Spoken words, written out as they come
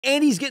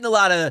Andy's getting a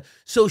lot of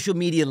social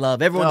media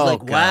love. Everyone's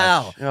like,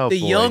 wow, the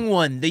young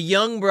one, the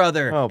young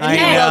brother. Oh, and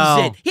he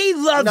loves it. He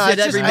loves it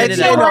every minute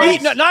of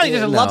it. Not he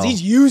doesn't love it,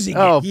 he's using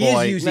it. He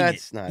is using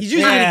it. He's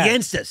using it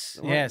against us.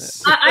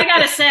 Yes. I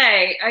gotta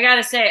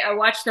say, I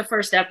watched the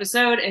first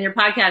episode, and your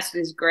podcast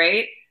is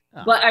great.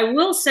 But I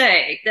will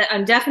say that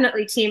I'm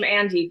definitely Team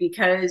Andy,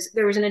 because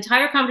there was an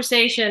entire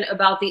conversation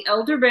about the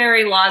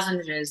elderberry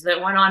lozenges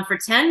that went on for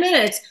 10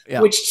 minutes,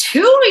 which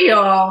 2 of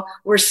y'all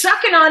were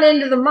sucking on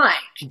into the mic.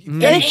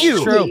 Thank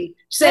you. Andy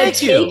said,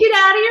 take it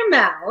out of your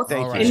mouth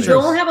and True.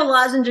 don't have a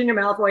lozenge in your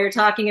mouth while you're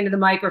talking into the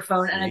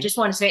microphone. And I just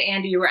want to say,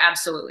 Andy, you were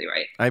absolutely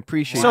right. I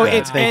appreciate So that.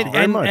 it's Thank you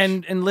very much.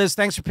 and Liz,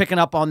 thanks for picking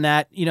up on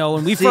that. You know,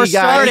 when we first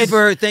started,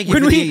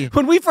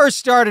 when we first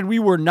started, we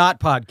were not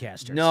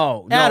podcasters.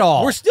 No, at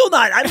all. We're still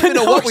not. I don't even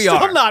know what we are.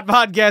 Still not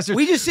podcasters.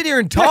 We just sit here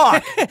and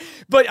talk.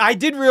 But I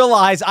did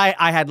realize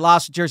I had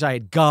lozenges, I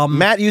had gum.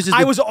 Matt uses.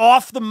 I was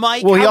off the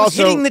mic. Well, he I was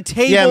also hitting the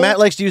table. Yeah, Matt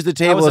likes to use the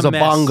table as a mess.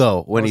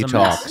 bongo when he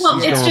talks.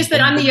 Well, it's just that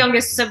I'm the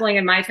youngest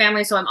sibling in my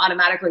family, so I'm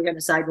automatically going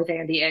to side with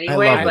Andy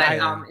anyway.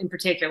 But in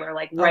particular,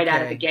 like right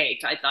out of the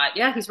gate, I thought,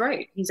 yeah, he's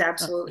right. He's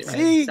absolutely right.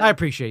 See, I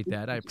appreciate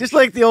that. Just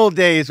like the old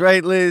days,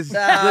 right, Liz?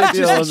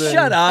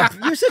 Shut up.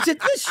 You're such a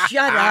just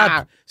shut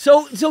up.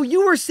 So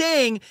you were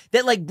saying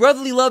that like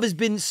brotherly love has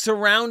been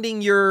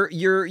surrounding your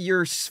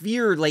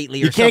sphere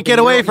lately. Or you can't get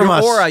away from your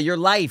us. Aura, your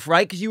life,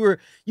 right? Because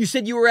you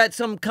said you were at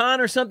some con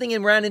or something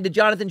and ran into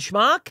Jonathan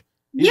Schmock.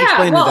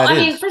 Yeah, well, I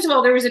mean, first of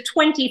all, there was a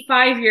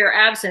 25-year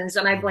absence,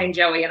 and I blame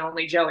Joey and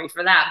only Joey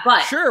for that.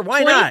 But sure,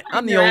 why not?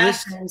 I'm the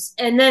oldest. Absence,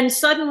 and then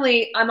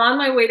suddenly, I'm on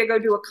my way to go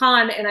do a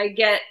con, and I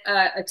get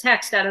a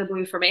text out of the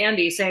blue from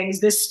Andy saying, "Is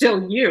this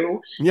still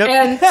you?" Yep.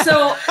 And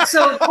so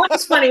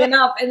what's funny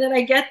enough, and then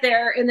I get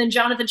there, and then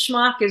Jonathan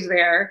Schmock is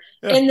there,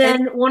 and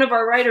then one of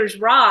our writers,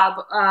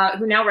 Rob,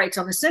 who now writes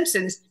on The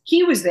Simpsons,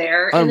 he was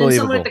there, and then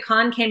someone at the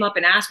con came up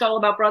and asked all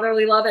about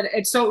brotherly love,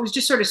 and so it was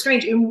just sort of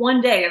strange. In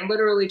one day, in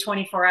literally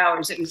 24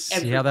 hours, it was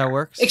everywhere. See how that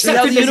works? Except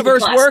how for the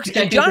universe works.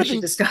 And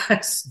Jonathan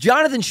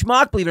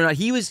Schmock, believe it or not,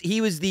 he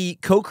was the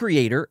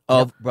co-creator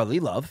of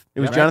Brotherly Love. It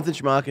was Jonathan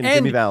Schmock and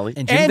Jimmy Valley.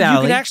 And Jim Valley.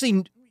 You can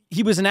actually.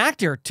 He was an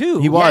actor too.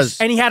 He was,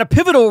 and he had a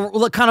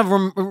pivotal kind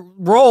of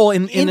role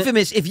in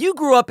Infamous. If you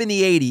grew up in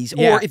the '80s,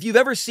 or if you've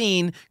ever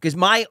seen, because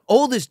my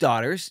oldest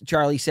daughters,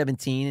 Charlie's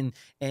 17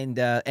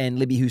 and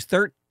Libby, who's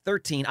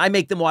 13, I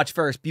make them watch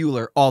Ferris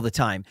Bueller all the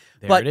time.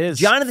 But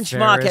Jonathan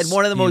Schmock had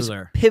one of the most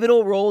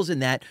pivotal roles in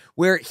that,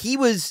 where he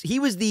was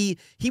the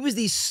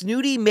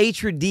snooty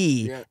maitre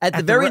d' at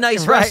the very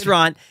nice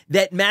restaurant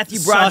that Matthew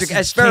Broderick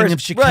as Ferris King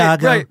of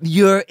Chicago. Right.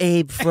 You're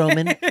Abe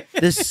Froman,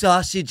 the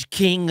sausage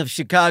king of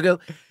Chicago.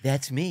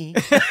 That's me.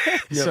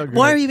 So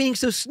why are you being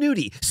so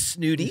snooty?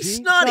 Snotty.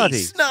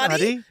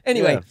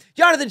 Anyway,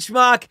 Jonathan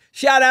Schmock,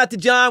 shout out to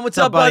John. What's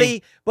up,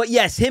 buddy? But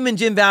yes, him and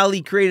Jim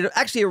Valley created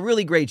actually a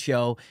really great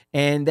show,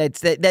 and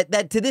that's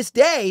that to this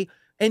day.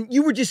 And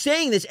you were just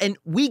saying this, and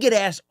we get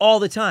asked all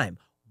the time,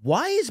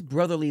 why is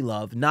Brotherly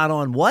Love not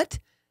on what?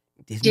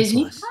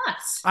 Disney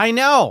Plus. I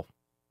know.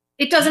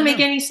 It doesn't make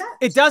any sense.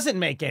 It doesn't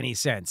make any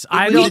sense.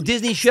 It was a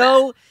Disney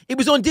show. It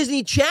was on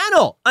Disney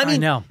Channel. I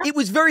mean, know. It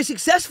was very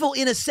successful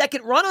in a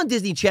second run on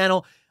Disney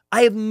Channel.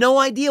 I have no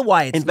idea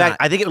why it's In fact,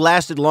 I think it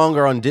lasted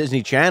longer on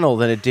Disney Channel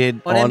than it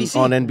did on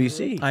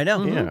NBC. I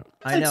know. Yeah.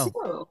 I know.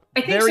 So.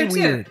 I think Very so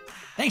too. weird.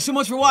 Thanks so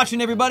much for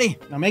watching, everybody.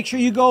 Now make sure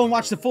you go and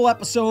watch the full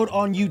episode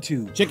on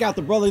YouTube. Check out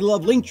the Brotherly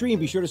Love link tree and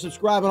be sure to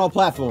subscribe on all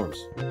platforms.